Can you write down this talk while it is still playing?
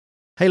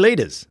Hey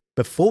leaders,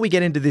 before we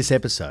get into this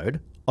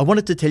episode, I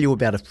wanted to tell you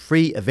about a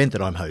free event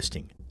that I'm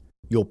hosting,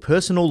 your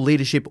Personal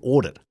Leadership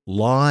Audit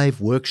live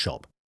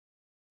workshop.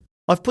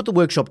 I've put the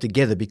workshop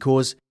together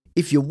because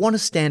if you want to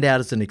stand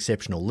out as an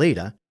exceptional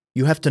leader,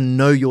 you have to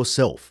know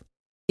yourself,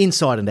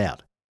 inside and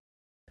out.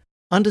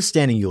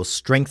 Understanding your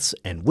strengths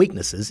and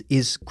weaknesses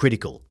is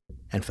critical,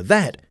 and for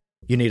that,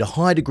 you need a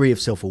high degree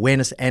of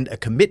self-awareness and a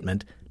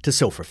commitment to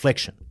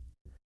self-reflection.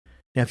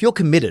 Now, if you're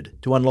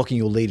committed to unlocking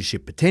your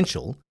leadership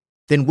potential,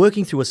 then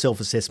working through a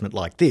self-assessment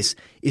like this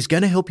is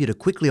going to help you to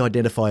quickly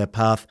identify a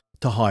path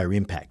to higher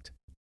impact.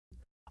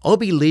 I'll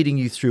be leading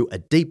you through a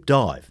deep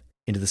dive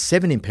into the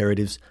 7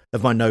 imperatives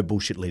of my No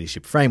Bullshit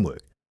Leadership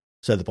Framework,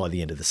 so that by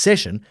the end of the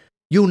session,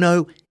 you'll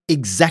know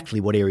exactly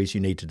what areas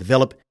you need to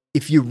develop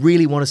if you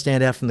really want to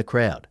stand out from the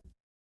crowd.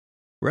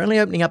 We're only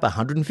opening up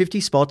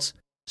 150 spots,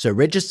 so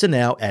register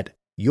now at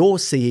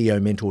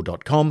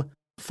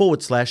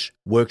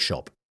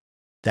yourceomentor.com/workshop.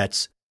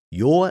 That's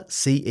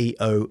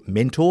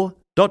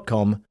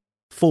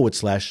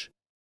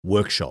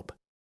yourceomentor.com/workshop.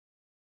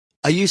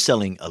 Are you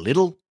selling a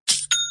little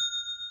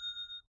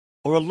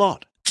or a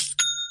lot?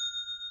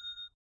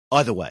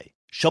 Either way,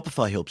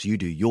 Shopify helps you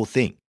do your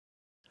thing.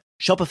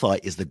 Shopify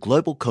is the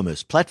global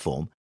commerce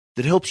platform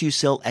that helps you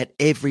sell at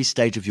every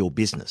stage of your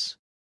business.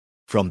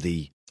 From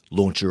the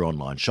launch your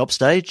online shop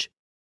stage,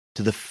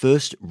 to the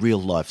first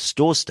real-life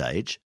store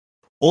stage,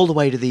 all the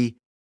way to the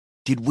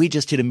did we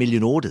just hit 1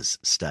 million orders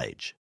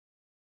stage.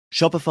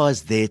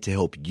 Shopify's there to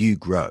help you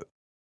grow.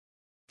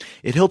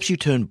 It helps you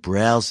turn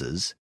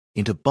browsers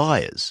into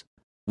buyers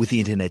with the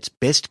internet's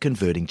best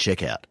converting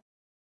checkout.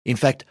 In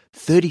fact,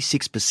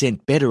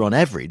 36% better on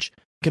average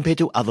compared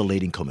to other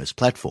leading commerce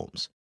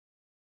platforms.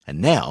 And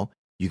now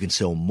you can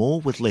sell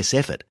more with less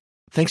effort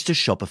thanks to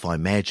Shopify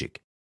Magic,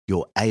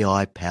 your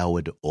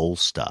AI-powered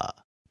all-star.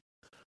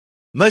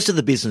 Most of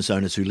the business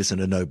owners who listen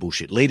to No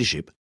Bullshit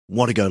Leadership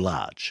want to go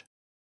large.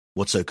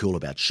 What's so cool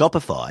about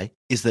Shopify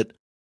is that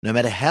no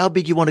matter how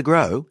big you want to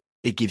grow,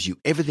 it gives you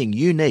everything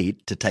you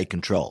need to take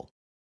control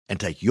and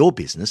take your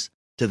business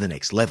to the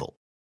next level.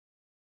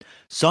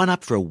 Sign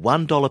up for a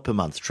 $1 per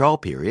month trial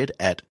period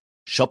at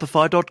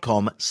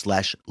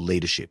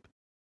shopify.com/leadership,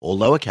 all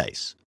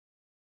lowercase.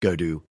 Go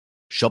to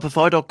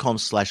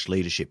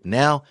shopify.com/leadership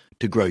now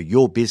to grow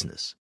your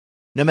business,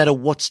 no matter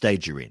what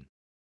stage you're in.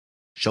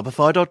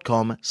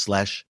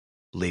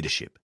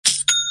 Shopify.com/leadership.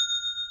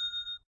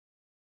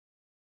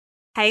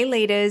 Hey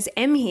leaders,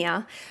 Em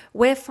here.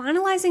 We're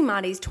finalising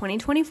Marty's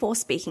 2024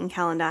 speaking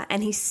calendar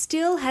and he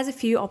still has a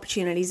few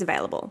opportunities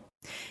available.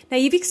 Now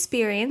you've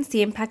experienced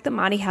the impact that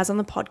Marty has on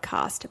the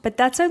podcast, but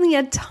that's only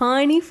a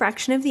tiny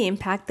fraction of the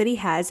impact that he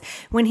has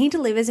when he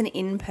delivers an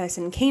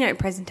in-person keynote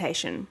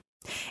presentation.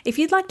 If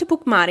you'd like to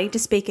book Marty to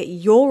speak at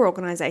your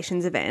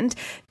organisation's event,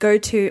 go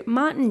to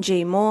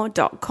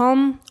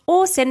martingmoore.com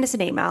or send us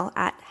an email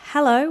at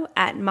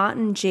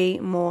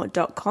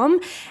hello@martingmoore.com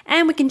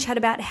and we can chat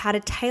about how to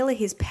tailor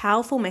his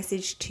powerful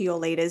message to your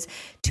leaders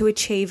to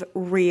achieve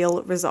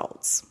real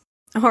results.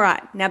 All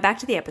right, now back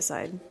to the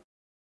episode.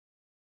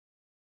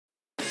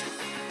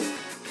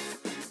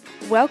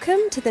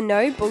 Welcome to the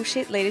No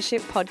Bullshit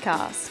Leadership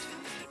Podcast.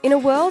 In a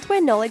world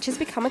where knowledge has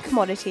become a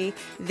commodity,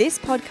 this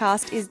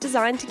podcast is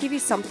designed to give you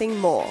something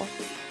more.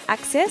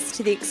 Access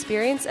to the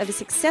experience of a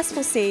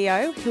successful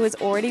CEO who has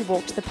already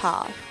walked the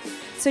path.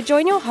 So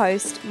join your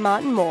host,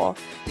 Martin Moore,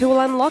 who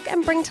will unlock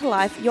and bring to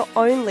life your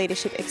own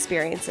leadership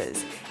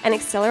experiences and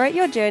accelerate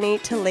your journey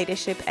to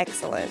leadership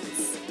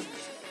excellence.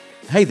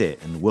 Hey there,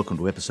 and welcome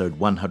to episode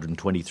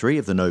 123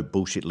 of the No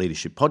Bullshit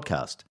Leadership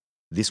Podcast.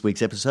 This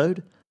week's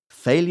episode,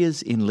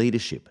 Failures in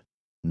Leadership,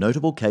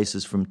 Notable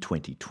Cases from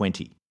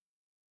 2020.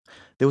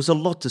 There was a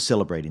lot to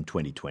celebrate in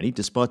 2020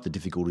 despite the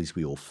difficulties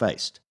we all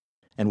faced.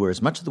 And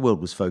whereas much of the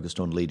world was focused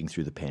on leading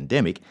through the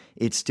pandemic,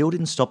 it still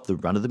didn't stop the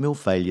run-of-the-mill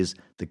failures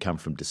that come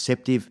from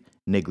deceptive,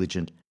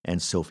 negligent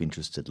and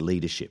self-interested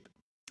leadership.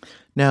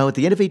 Now, at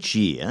the end of each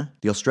year,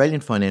 the Australian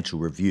Financial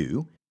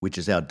Review, which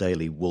is our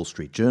daily Wall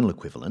Street Journal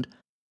equivalent,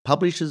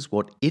 publishes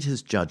what it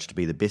has judged to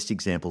be the best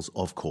examples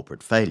of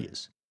corporate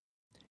failures.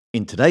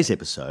 In today's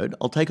episode,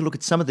 I'll take a look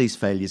at some of these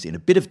failures in a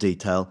bit of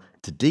detail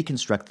to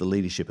deconstruct the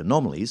leadership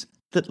anomalies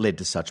that led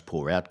to such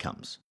poor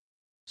outcomes.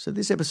 So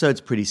this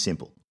episode's pretty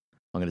simple.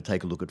 I'm going to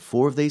take a look at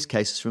 4 of these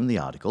cases from the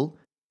article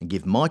and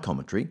give my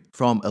commentary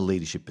from a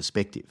leadership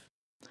perspective.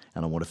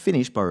 And I want to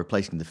finish by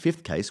replacing the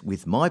 5th case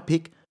with my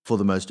pick for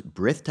the most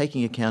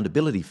breathtaking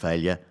accountability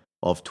failure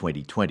of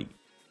 2020.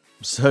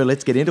 So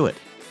let's get into it.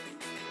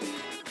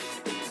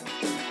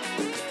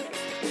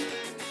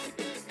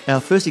 Our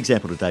first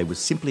example today was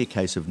simply a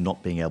case of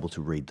not being able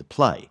to read the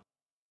play.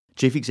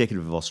 Chief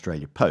Executive of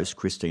Australia Post,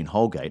 Christine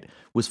Holgate,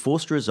 was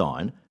forced to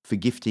resign for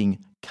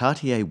gifting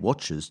Cartier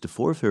watches to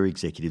 4 of her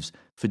executives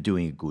for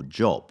doing a good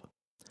job.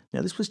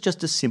 Now, this was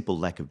just a simple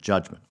lack of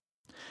judgment.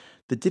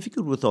 The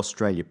difficulty with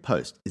Australia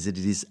Post is that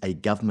it is a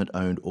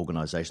government-owned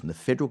organisation. The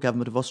federal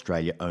government of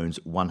Australia owns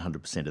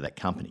 100% of that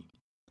company.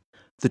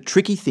 The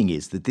tricky thing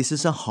is that this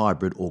is a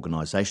hybrid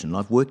organisation, and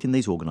I've worked in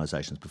these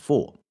organisations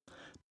before.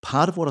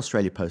 Part of what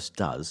Australia Post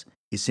does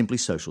is simply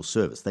social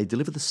service. They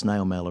deliver the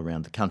snail mail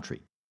around the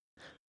country.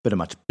 But a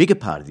much bigger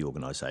part of the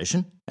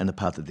organisation, and the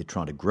part that they're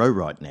trying to grow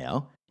right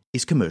now,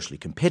 is commercially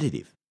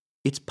competitive.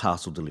 It's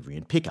parcel delivery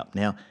and pickup.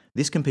 Now,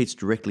 this competes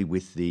directly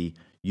with the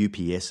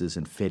UPSs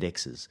and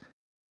FedExes,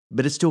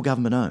 but it's still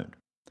government owned.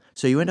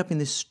 So you end up in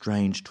this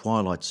strange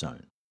twilight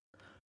zone.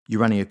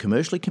 You're running a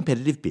commercially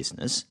competitive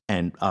business,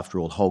 and after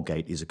all,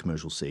 Holgate is a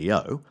commercial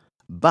CEO,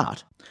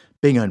 but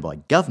being owned by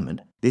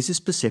government, there's this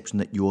perception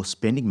that you're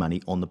spending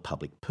money on the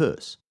public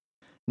purse.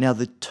 Now,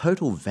 the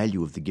total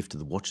value of the gift of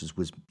the watches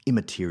was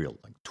immaterial,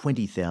 like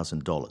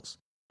 $20,000.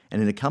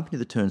 And in a company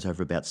that turns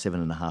over about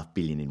 $7.5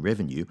 billion in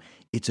revenue,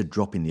 it's a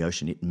drop in the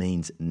ocean. It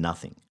means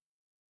nothing.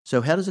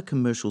 So how does a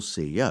commercial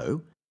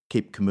CEO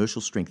keep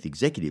commercial strength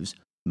executives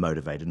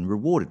motivated and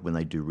rewarded when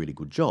they do really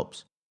good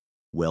jobs?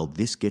 Well,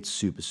 this gets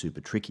super,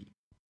 super tricky.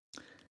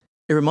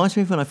 It reminds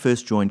me of when I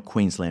first joined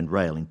Queensland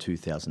Rail in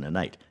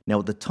 2008. Now,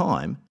 at the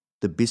time,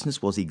 the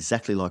business was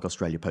exactly like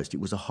Australia Post. It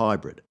was a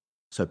hybrid.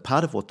 So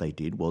part of what they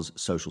did was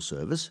social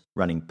service,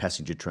 running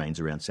passenger trains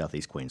around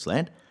southeast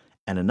Queensland,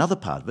 and another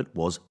part of it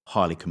was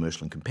highly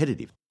commercial and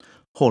competitive,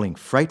 hauling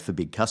freight for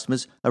big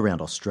customers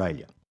around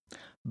Australia.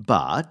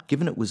 But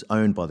given it was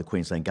owned by the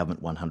Queensland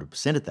government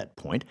 100% at that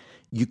point,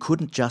 you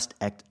couldn't just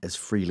act as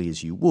freely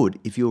as you would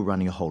if you were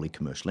running a wholly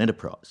commercial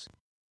enterprise.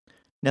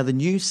 Now, the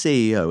new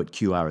CEO at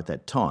QR at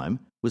that time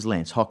was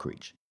Lance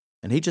Hockridge,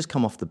 and he'd just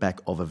come off the back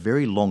of a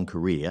very long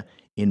career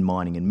in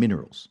mining and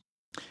minerals.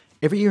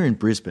 Every year in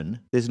Brisbane,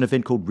 there's an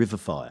event called River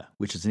Fire,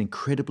 which is an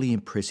incredibly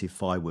impressive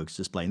fireworks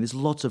display, and there's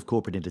lots of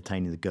corporate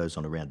entertaining that goes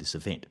on around this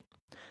event.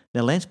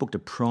 Now, Lance booked a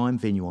prime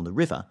venue on the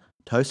river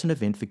to host an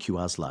event for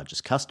QR's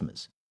largest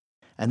customers.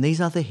 And these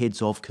are the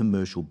heads of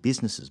commercial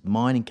businesses,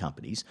 mining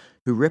companies,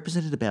 who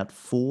represented about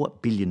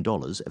 $4 billion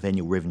of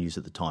annual revenues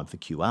at the time for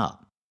QR.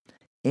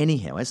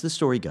 Anyhow, as the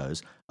story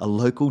goes, a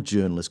local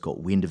journalist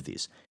got wind of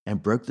this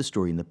and broke the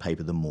story in the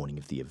paper the morning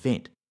of the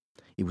event.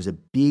 It was a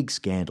big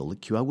scandal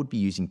that QR would be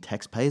using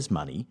taxpayers'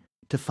 money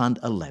to fund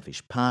a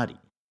lavish party.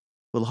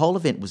 Well, the whole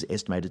event was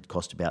estimated to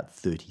cost about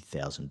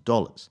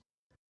 $30,000.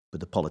 But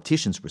the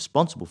politicians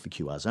responsible for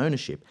QR's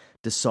ownership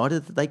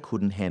decided that they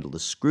couldn't handle the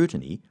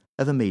scrutiny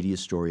of a media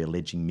story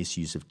alleging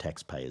misuse of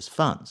taxpayers'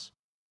 funds.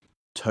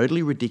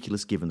 Totally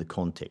ridiculous given the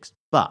context.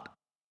 But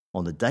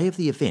on the day of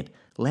the event,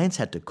 Lance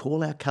had to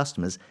call our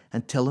customers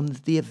and tell them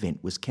that the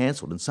event was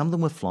cancelled, and some of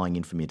them were flying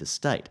in from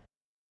interstate.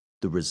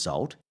 The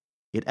result?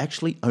 It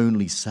actually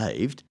only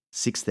saved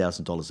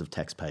 $6,000 of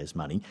taxpayers'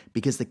 money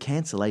because the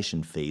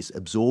cancellation fees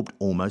absorbed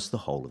almost the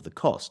whole of the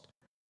cost.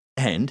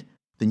 And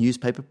the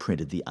newspaper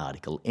printed the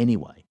article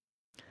anyway.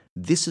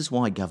 This is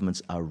why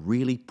governments are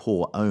really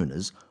poor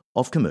owners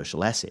of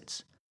commercial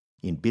assets.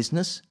 In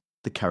business,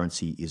 the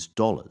currency is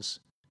dollars.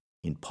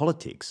 In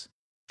politics,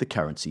 the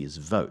currency is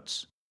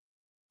votes.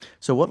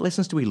 So what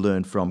lessons do we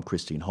learn from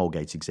Christine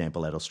Holgate's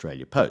example at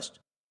Australia Post?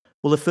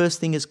 Well, the first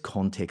thing is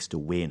context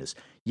awareness.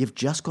 You've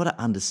just got to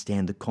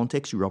understand the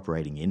context you're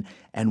operating in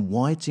and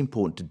why it's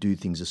important to do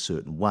things a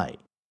certain way.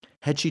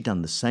 Had she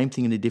done the same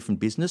thing in a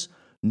different business,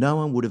 no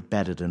one would have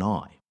batted an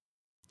eye.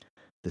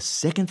 The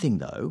second thing,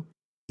 though,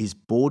 is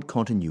board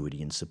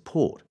continuity and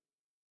support.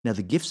 Now,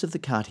 the gifts of the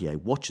Cartier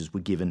watches were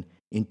given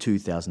in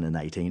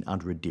 2018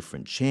 under a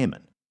different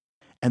chairman,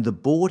 and the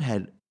board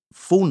had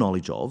full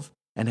knowledge of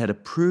and had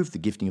approved the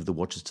gifting of the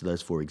watches to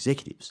those four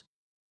executives.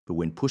 But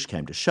when push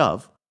came to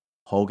shove,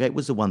 Holgate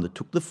was the one that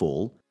took the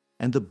fall,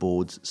 and the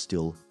board's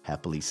still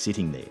happily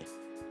sitting there.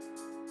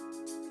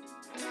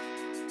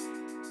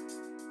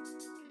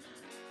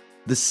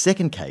 The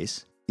second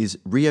case is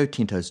Rio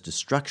Tinto's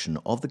destruction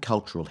of the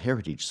cultural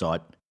heritage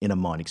site in a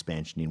mine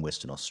expansion in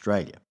Western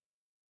Australia.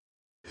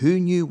 Who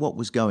knew what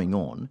was going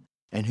on,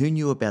 and who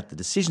knew about the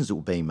decisions that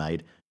were being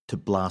made to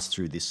blast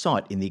through this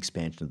site in the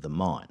expansion of the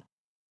mine?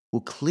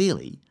 Well,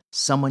 clearly,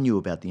 someone knew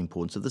about the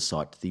importance of the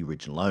site to the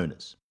original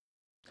owners.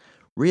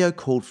 Rio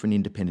called for an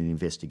independent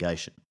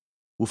investigation.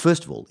 Well,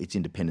 first of all, its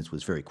independence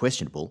was very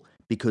questionable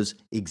because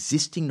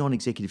existing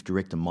non-executive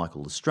director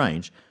Michael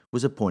L'Estrange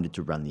was appointed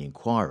to run the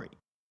inquiry.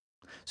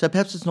 So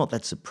perhaps it's not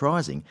that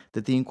surprising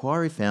that the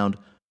inquiry found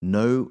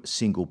no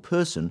single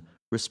person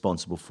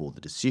responsible for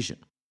the decision.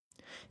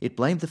 It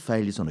blamed the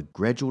failures on a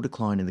gradual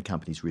decline in the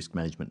company's risk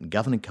management and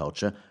governance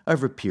culture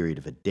over a period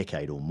of a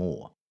decade or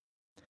more.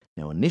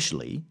 Now,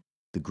 initially,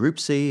 the group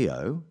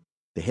CEO,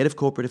 the head of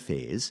corporate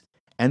affairs,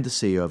 and the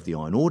CEO of the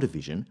iron ore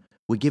division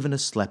were given a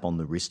slap on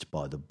the wrist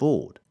by the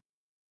board.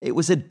 It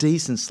was a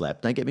decent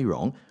slap, don't get me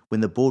wrong,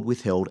 when the board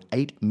withheld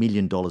 $8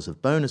 million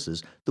of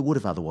bonuses that would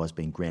have otherwise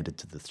been granted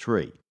to the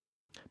three.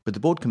 But the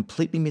board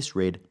completely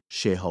misread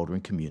shareholder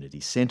and community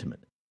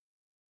sentiment.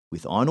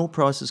 With iron ore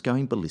prices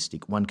going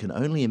ballistic, one can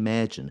only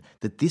imagine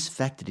that this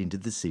factored into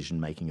the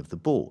decision-making of the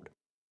board.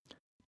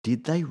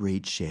 Did they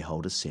read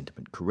shareholder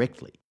sentiment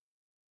correctly?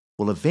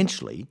 Well,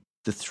 eventually,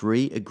 the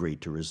three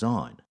agreed to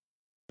resign.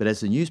 But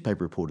as the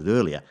newspaper reported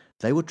earlier,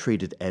 they were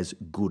treated as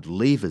good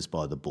leavers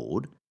by the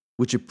board,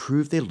 which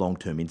approved their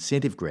long-term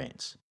incentive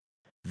grants.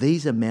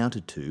 These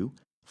amounted to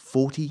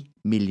 $40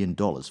 million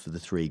for the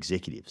three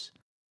executives.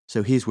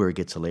 So here's where it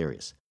gets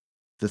hilarious.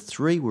 the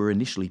three were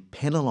initially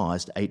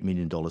penalised $8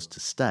 million to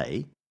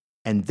stay,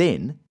 and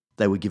then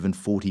they were given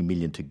 $40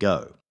 million to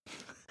go.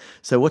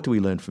 So what do we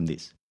learn from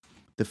this?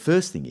 The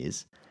first thing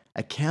is,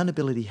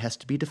 accountability has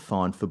to be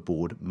defined for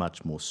board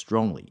much more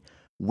strongly.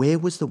 Where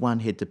was the one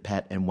head to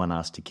pat and one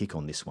ass to kick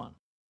on this one?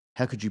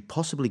 How could you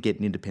possibly get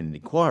an independent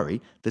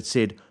inquiry that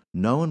said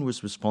no one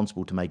was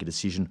responsible to make a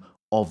decision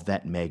of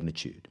that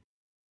magnitude?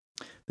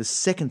 The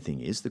second thing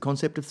is the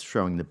concept of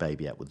throwing the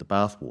baby out with the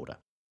bathwater.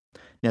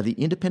 Now, the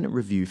independent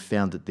review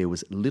found that there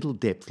was little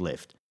depth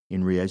left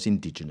in Rio's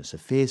Indigenous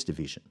Affairs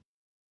division.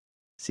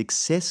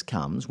 Success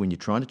comes when you're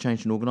trying to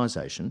change an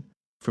organisation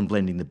from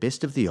blending the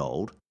best of the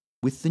old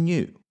with the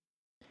new.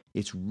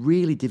 It's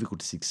really difficult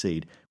to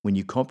succeed when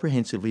you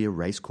comprehensively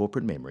erase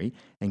corporate memory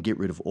and get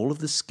rid of all of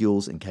the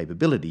skills and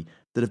capability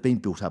that have been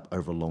built up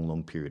over a long,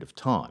 long period of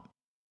time.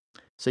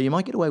 So you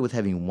might get away with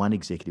having one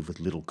executive with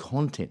little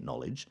content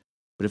knowledge,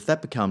 but if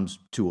that becomes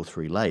 2 or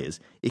 3 layers,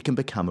 it can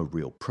become a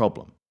real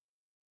problem.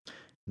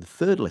 The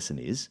third lesson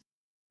is,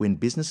 when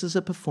businesses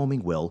are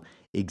performing well,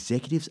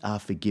 executives are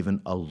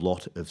forgiven a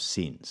lot of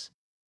sins.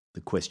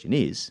 The question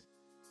is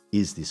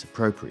this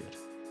appropriate?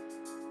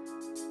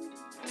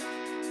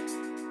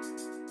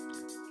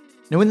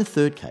 Now, in the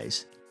third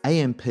case,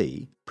 AMP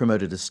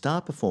promoted a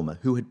star performer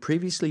who had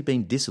previously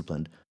been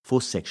disciplined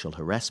for sexual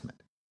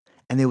harassment,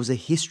 and there was a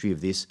history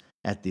of this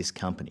at this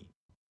company.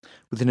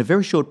 Within a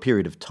very short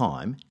period of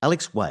time,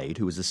 Alex Wade,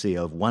 who was the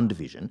CEO of one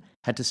division,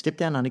 had to step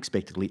down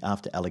unexpectedly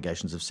after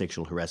allegations of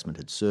sexual harassment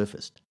had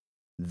surfaced.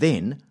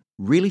 Then,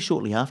 really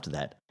shortly after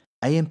that,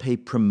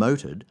 AMP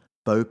promoted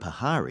Bo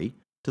Pahari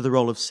to the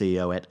role of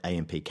CEO at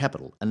AMP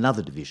Capital,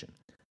 another division,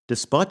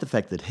 despite the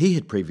fact that he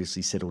had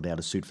previously settled out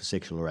a suit for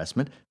sexual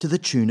harassment to the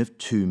tune of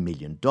 $2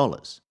 million.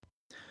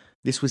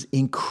 This was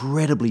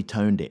incredibly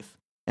tone-deaf,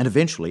 and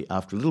eventually,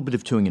 after a little bit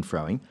of toing and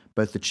froing,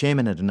 both the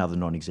chairman and another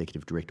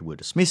non-executive director were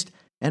dismissed,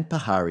 and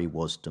Pahari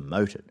was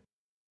demoted.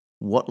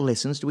 What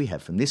lessons do we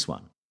have from this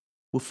one?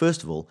 Well,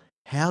 first of all,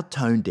 how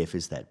tone-deaf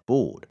is that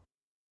board?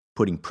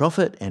 Putting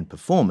profit and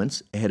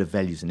performance ahead of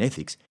values and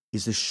ethics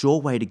is the sure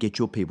way to get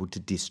your people to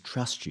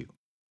distrust you,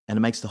 and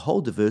it makes the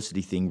whole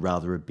diversity thing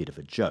rather a bit of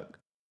a joke.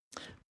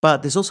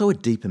 But there's also a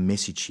deeper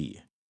message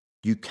here.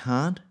 You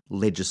can't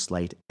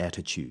legislate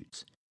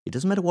attitudes. It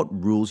doesn't matter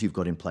what rules you've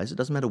got in place. It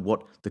doesn't matter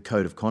what the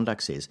code of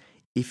conduct says.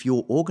 If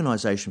your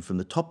organisation from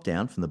the top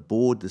down, from the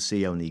board, the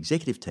CEO and the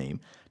executive team,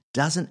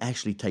 doesn't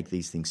actually take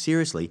these things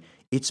seriously,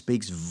 it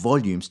speaks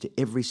volumes to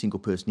every single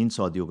person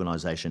inside the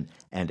organisation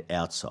and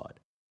outside,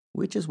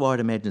 which is why I'd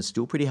imagine it's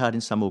still pretty hard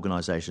in some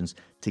organisations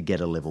to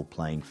get a level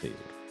playing field.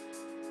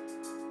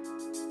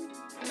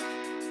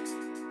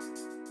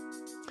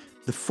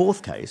 The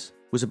fourth case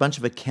was a bunch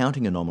of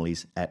accounting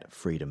anomalies at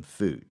Freedom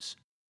Foods.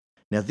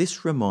 Now,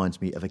 this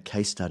reminds me of a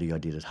case study I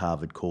did at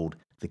Harvard called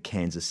the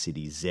Kansas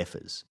City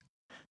Zephyrs.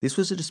 This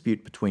was a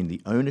dispute between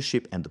the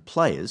ownership and the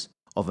players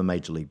of a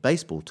Major League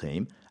Baseball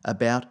team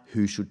about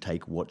who should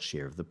take what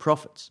share of the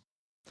profits.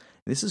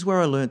 This is where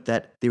I learnt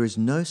that there is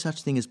no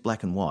such thing as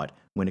black and white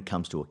when it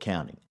comes to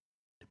accounting.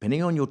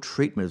 Depending on your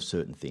treatment of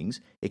certain things,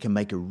 it can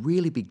make a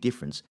really big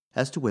difference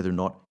as to whether or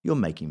not you're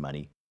making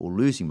money or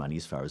losing money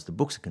as far as the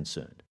books are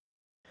concerned.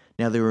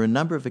 Now, there were a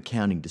number of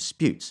accounting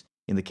disputes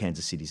in the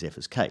Kansas City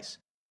Zephyrs case.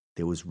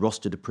 There was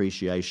roster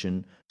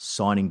depreciation,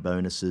 signing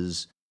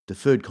bonuses,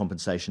 deferred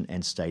compensation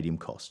and stadium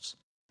costs.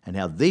 And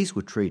how these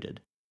were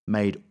treated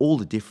made all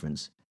the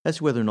difference as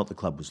to whether or not the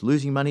club was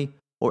losing money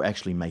or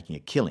actually making a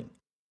killing.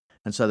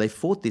 And so they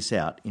fought this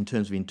out in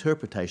terms of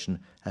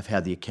interpretation of how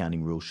the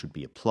accounting rules should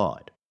be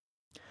applied.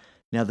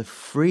 Now, the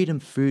Freedom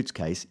Foods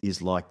case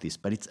is like this,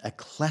 but it's a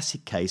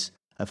classic case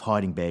of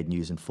hiding bad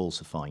news and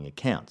falsifying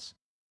accounts.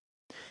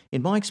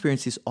 In my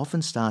experience, this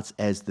often starts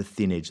as the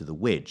thin edge of the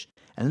wedge,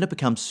 and then it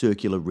becomes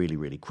circular really,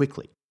 really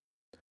quickly.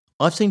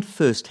 I've seen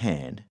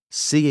firsthand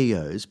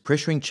CEOs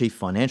pressuring chief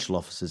financial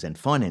officers and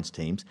finance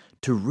teams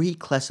to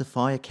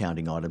reclassify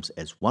accounting items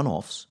as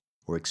one-offs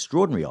or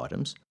extraordinary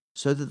items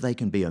so that they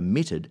can be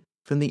omitted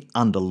from the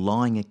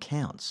underlying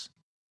accounts.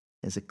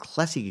 As a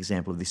classic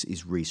example of this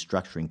is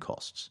restructuring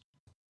costs.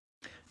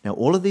 Now,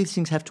 all of these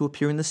things have to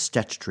appear in the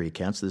statutory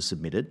accounts that are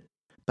submitted,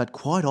 but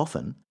quite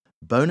often,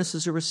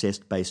 bonuses are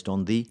assessed based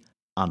on the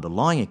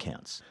underlying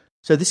accounts.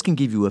 So this can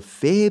give you a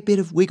fair bit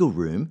of wiggle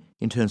room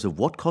in terms of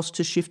what costs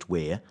to shift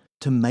where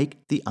to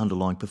make the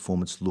underlying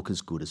performance look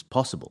as good as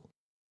possible.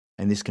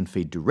 And this can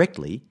feed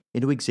directly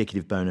into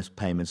executive bonus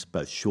payments,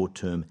 both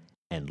short-term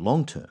and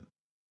long-term.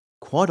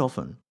 Quite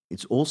often,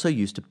 it's also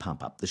used to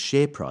pump up the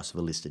share price of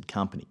a listed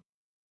company.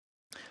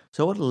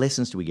 So what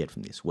lessons do we get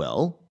from this?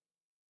 Well,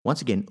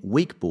 once again,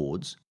 weak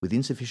boards with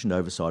insufficient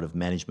oversight of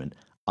management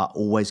are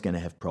always going to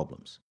have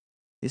problems.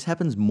 This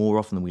happens more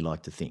often than we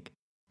like to think.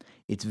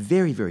 It's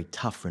very, very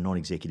tough for a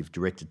non-executive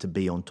director to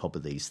be on top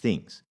of these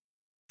things.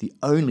 The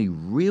only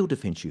real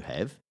defence you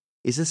have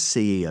is a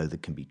CEO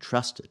that can be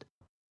trusted.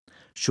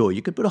 Sure,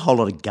 you could put a whole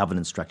lot of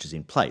governance structures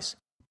in place,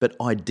 but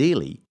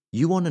ideally,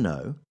 you want to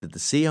know that the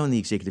CEO and the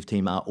executive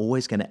team are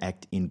always going to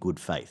act in good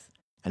faith.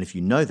 And if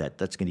you know that,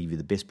 that's going to give you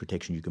the best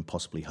protection you can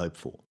possibly hope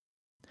for.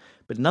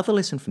 But another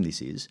lesson from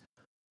this is,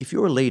 if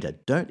you're a leader,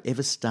 don't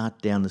ever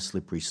start down the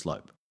slippery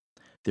slope.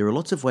 There are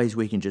lots of ways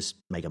where you can just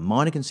make a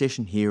minor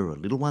concession here or a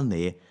little one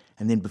there,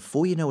 and then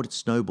before you know it, it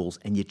snowballs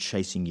and you're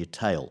chasing your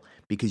tail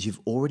because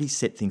you've already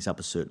set things up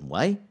a certain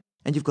way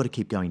and you've got to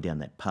keep going down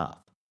that path.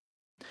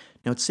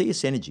 Now at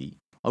CS Energy,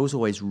 I was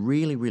always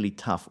really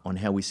tough on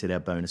how we set our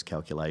bonus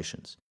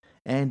calculations.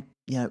 And,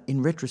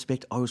 in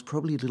retrospect, I was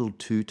probably a little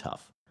too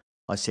tough.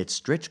 I set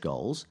stretch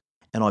goals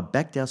and I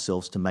backed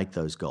ourselves to make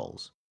those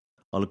goals.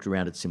 I looked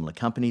around at similar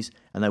companies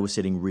and they were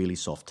setting really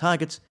soft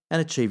targets and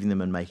achieving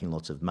them and making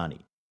lots of money.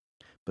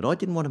 But I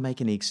didn't want to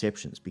make any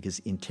exceptions because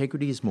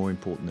integrity is more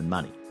important than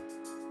money.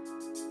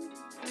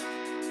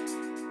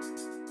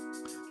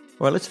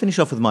 All right, let's finish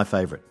off with my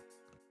favourite.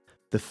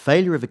 The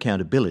failure of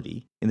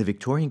accountability in the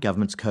Victorian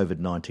Government's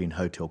COVID-19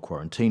 hotel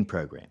quarantine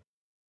program.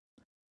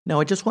 Now,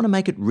 I just want to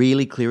make it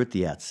really clear at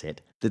the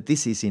outset that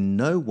this is in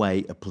no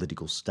way a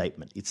political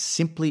statement. It's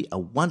simply a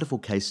wonderful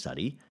case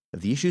study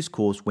of the issues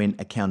caused when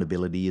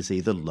accountability is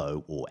either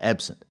low or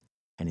absent.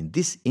 And in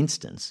this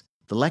instance,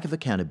 the lack of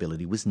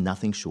accountability was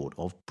nothing short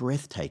of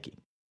breathtaking.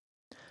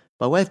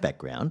 By way of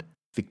background,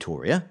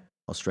 Victoria,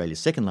 Australia's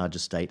second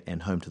largest state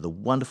and home to the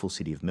wonderful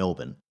city of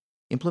Melbourne,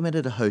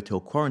 implemented a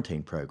hotel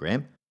quarantine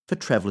program for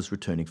travellers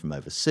returning from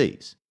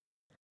overseas.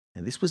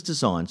 And this was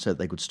designed so that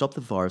they could stop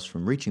the virus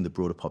from reaching the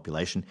broader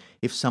population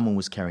if someone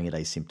was carrying it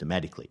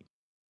asymptomatically.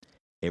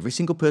 Every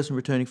single person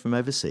returning from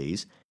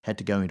overseas had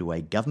to go into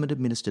a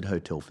government-administered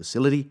hotel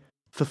facility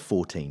for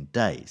 14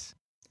 days.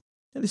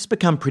 Now, this has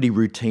become pretty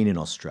routine in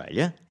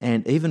Australia,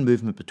 and even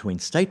movement between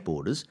state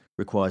borders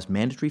requires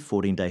mandatory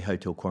 14-day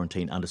hotel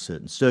quarantine under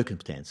certain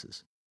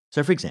circumstances.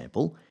 So, for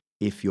example,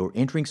 if you're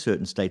entering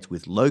certain states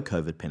with low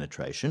COVID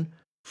penetration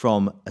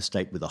from a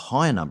state with a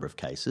higher number of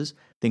cases,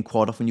 then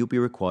quite often you'll be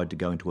required to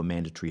go into a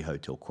mandatory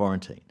hotel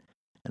quarantine.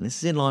 And this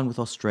is in line with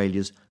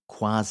Australia's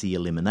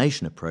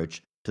quasi-elimination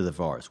approach to the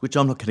virus, which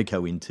I'm not going to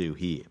go into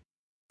here.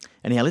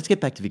 Anyhow, let's get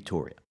back to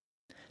Victoria.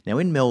 Now,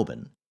 in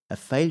Melbourne, a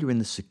failure in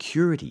the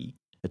security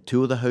at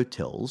two of the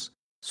hotels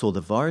saw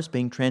the virus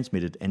being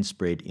transmitted and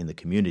spread in the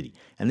community,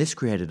 and this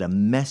created a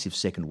massive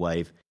second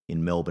wave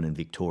in Melbourne and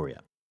Victoria.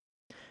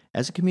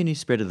 As the community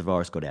spread of the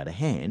virus got out of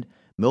hand,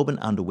 Melbourne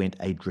underwent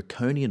a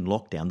draconian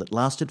lockdown that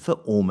lasted for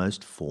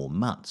almost 4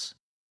 months.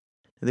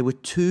 Now, there were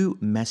two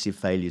massive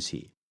failures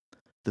here.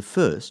 The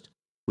first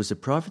was the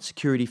private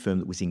security firm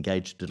that was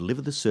engaged to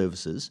deliver the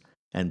services,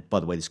 and by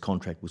the way, this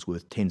contract was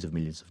worth tens of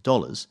millions of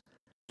dollars.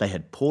 They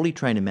had poorly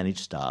trained and managed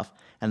staff,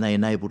 and they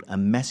enabled a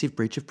massive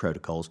breach of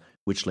protocols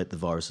which let the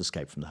virus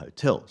escape from the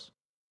hotels.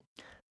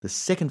 The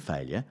second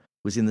failure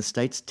was in the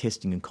state's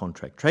testing and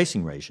contract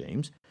tracing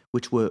regimes,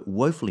 which were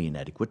woefully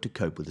inadequate to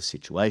cope with the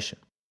situation.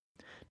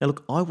 Now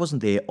look, I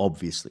wasn't there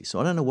obviously, so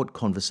I don't know what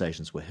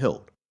conversations were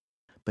held,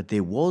 but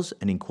there was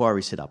an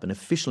inquiry set up, an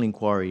official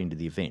inquiry into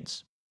the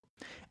events,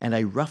 and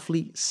a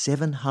roughly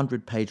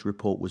 700-page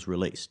report was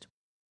released.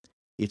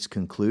 Its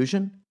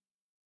conclusion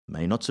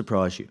may not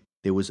surprise you.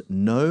 There was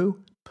no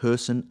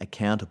person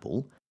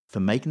accountable for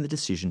making the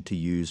decision to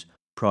use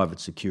private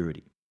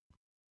security.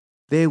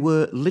 There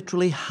were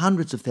literally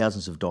hundreds of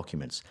thousands of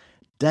documents,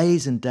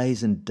 days and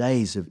days and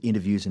days of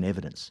interviews and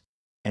evidence,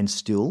 and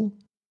still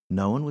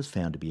no one was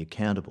found to be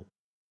accountable.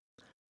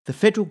 The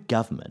federal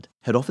government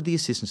had offered the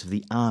assistance of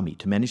the Army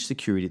to manage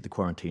security at the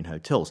quarantine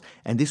hotels,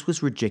 and this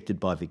was rejected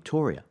by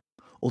Victoria,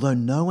 although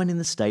no one in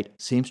the state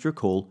seems to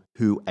recall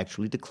who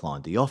actually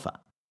declined the offer.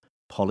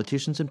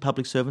 Politicians and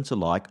public servants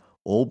alike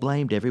all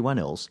blamed everyone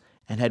else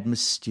and had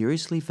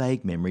mysteriously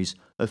vague memories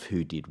of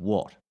who did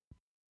what.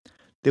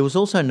 There was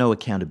also no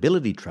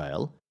accountability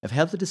trail of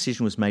how the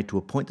decision was made to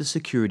appoint the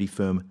security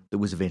firm that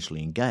was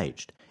eventually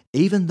engaged,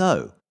 even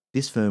though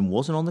this firm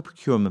wasn't on the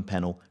procurement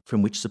panel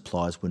from which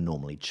suppliers were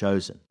normally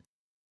chosen.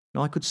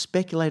 Now, I could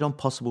speculate on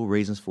possible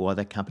reasons for why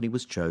that company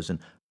was chosen,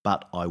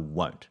 but I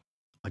won't.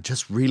 I'd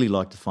just really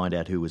like to find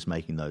out who was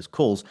making those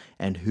calls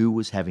and who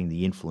was having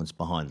the influence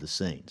behind the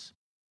scenes.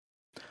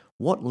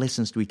 What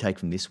lessons do we take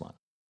from this one?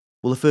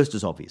 Well, the first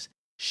is obvious.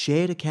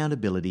 Shared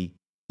accountability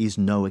is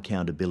no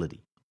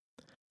accountability.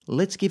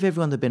 Let's give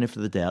everyone the benefit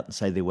of the doubt and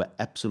say there were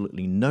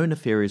absolutely no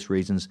nefarious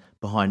reasons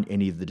behind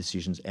any of the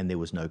decisions and there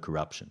was no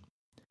corruption.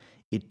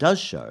 It does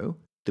show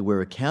that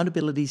where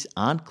accountabilities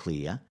aren't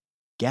clear,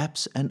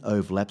 gaps and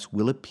overlaps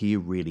will appear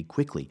really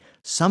quickly,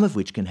 some of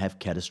which can have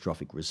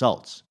catastrophic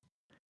results.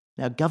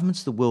 Now,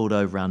 governments the world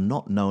over are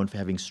not known for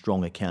having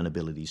strong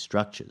accountability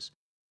structures,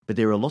 but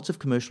there are lots of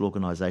commercial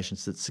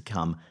organisations that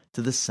succumb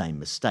to the same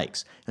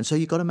mistakes, and so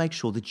you've got to make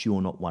sure that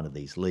you're not one of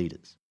these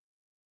leaders.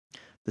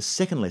 The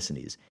second lesson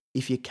is,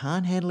 if you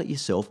can't handle it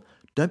yourself,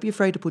 don't be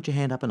afraid to put your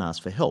hand up and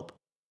ask for help.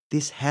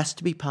 This has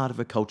to be part of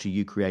a culture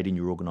you create in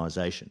your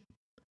organisation.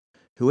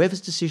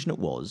 Whoever's decision it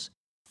was,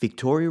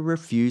 Victoria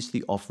refused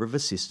the offer of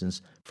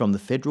assistance from the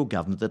federal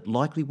government that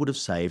likely would have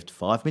saved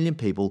 5 million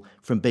people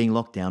from being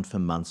locked down for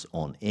months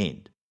on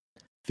end.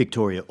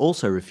 Victoria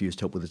also refused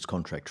help with its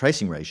contract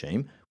tracing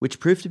regime, which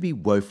proved to be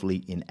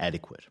woefully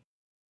inadequate.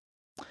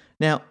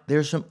 Now, there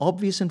are some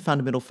obvious and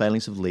fundamental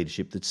failings of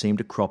leadership that seem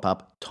to crop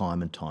up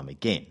time and time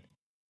again.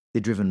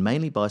 They're driven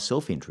mainly by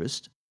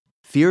self-interest,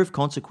 fear of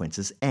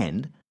consequences,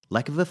 and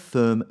lack of a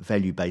firm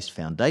value-based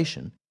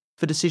foundation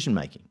for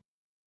decision-making.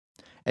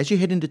 As you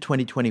head into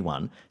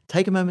 2021,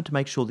 take a moment to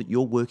make sure that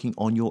you're working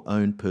on your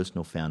own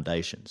personal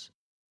foundations.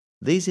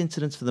 These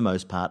incidents, for the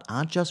most part,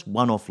 aren't just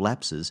one-off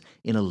lapses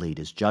in a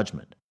leader's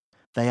judgment.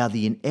 They are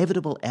the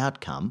inevitable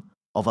outcome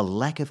of a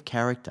lack of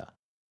character,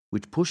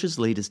 which pushes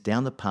leaders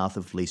down the path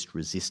of least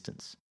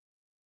resistance.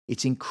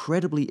 It's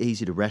incredibly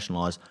easy to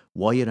rationalise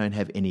why you don't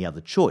have any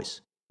other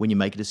choice when you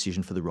make a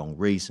decision for the wrong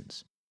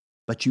reasons.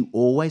 But you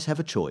always have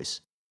a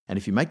choice, and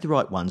if you make the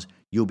right ones,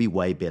 you'll be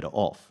way better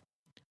off.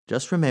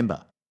 Just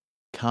remember,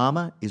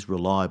 karma is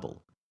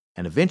reliable,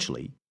 and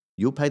eventually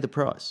you'll pay the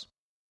price.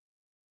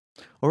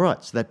 All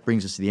right, so that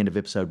brings us to the end of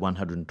episode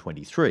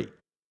 123.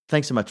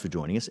 Thanks so much for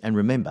joining us, and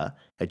remember,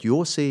 at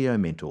Your CEO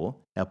Mentor,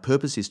 our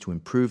purpose is to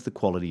improve the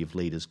quality of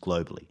leaders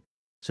globally.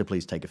 So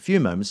please take a few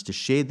moments to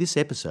share this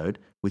episode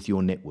with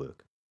your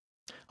network.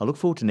 I look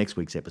forward to next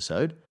week's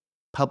episode,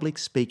 Public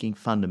Speaking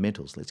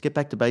Fundamentals. Let's get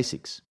back to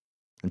basics.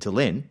 Until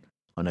then,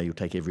 I know you'll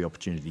take every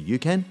opportunity you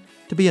can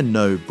to be a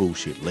no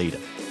bullshit leader.